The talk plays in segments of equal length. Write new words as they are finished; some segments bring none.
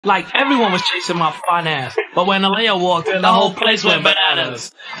Like everyone was chasing my fine ass, but when Aaliyah walked in, the whole place went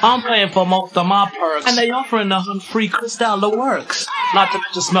bananas. I'm paying for most of my perks, and they offering the free crystal the works. Not to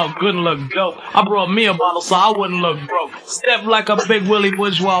mention smell good and look dope. I brought me a bottle so I wouldn't look broke. Step like a big Willie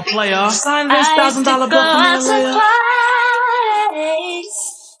bourgeois player. Sign this $1,000 bill for me, Aaliyah.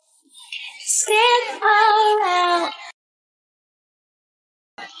 Spin around,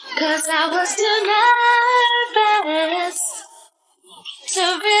 'cause I was too nervous to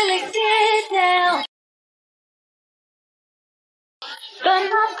really get down, but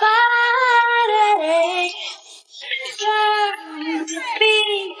my body yearned to be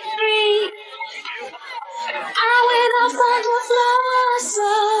free. I went off on the floor,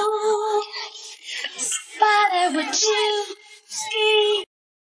 so spotted what you see.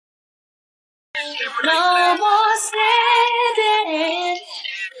 No more standing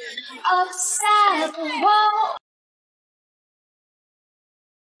upside the wall.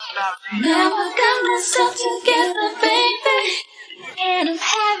 Now I got myself together, baby, and I'm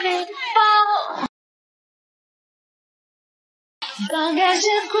having fun. Long as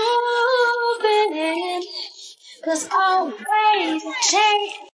you're grooving, 'cause always a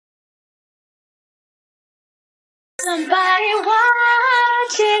change. Somebody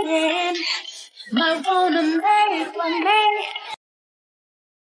watching might wanna make a man.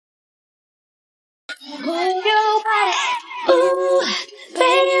 Move your body, ooh,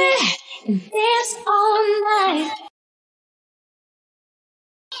 baby, and dance all night.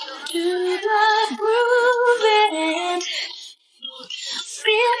 Do the grooving,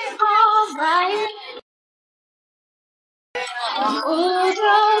 feel alright. Move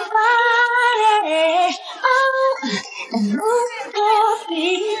your body, oh, and move your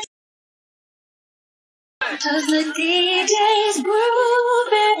feet. 'Cause the DJ's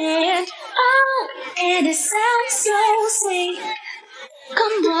grooving, oh, and it sounds so sweet.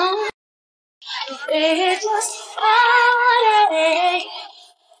 Come on, baby, just party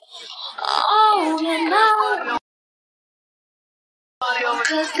all and all.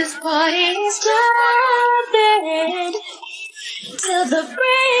 'Cause this party is jumping till the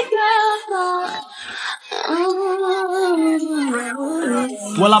break of dawn.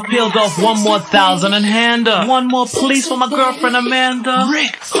 Well, I peeled off one more 1,000 and hand her one more please for my girlfriend Amanda.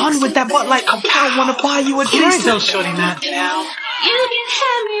 Rick, hun with that butt like Acapella, wanna buy you a drink. Please tell shorty that now. You can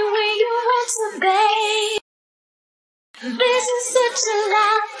have me when you want to, babe. This is such a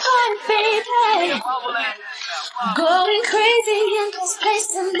loud party, baby. Going crazy in this place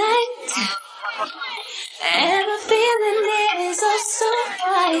tonight, and the feeling is oh so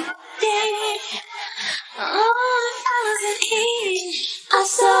right, yeah. All the fellas in here are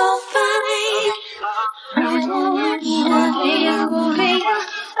so fine. Moving your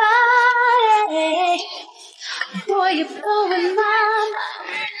body, boy, you're blowing my mind.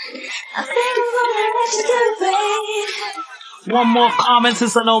 I think I'm gonna let you do it, babe. One more comment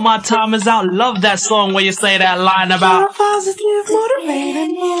since I know my time is out. Love that song where you say that line about positive,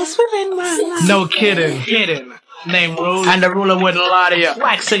 motivating, yes, within my life. no kidding, hidden. Name rules, and the ruler wouldn't lie to you.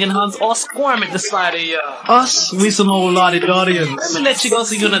 Wax singing huns or squirm at the side of you. Us, we some old lottie-dottians. Let me let you go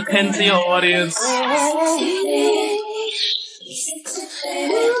so you can attend to your audience.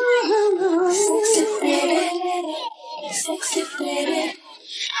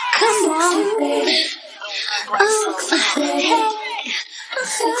 Come on, baby. Oh, hey.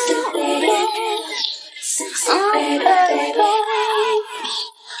 Sexy baby. Sexy baby.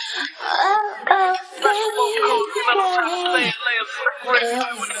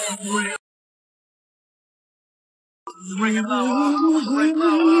 Bring it on.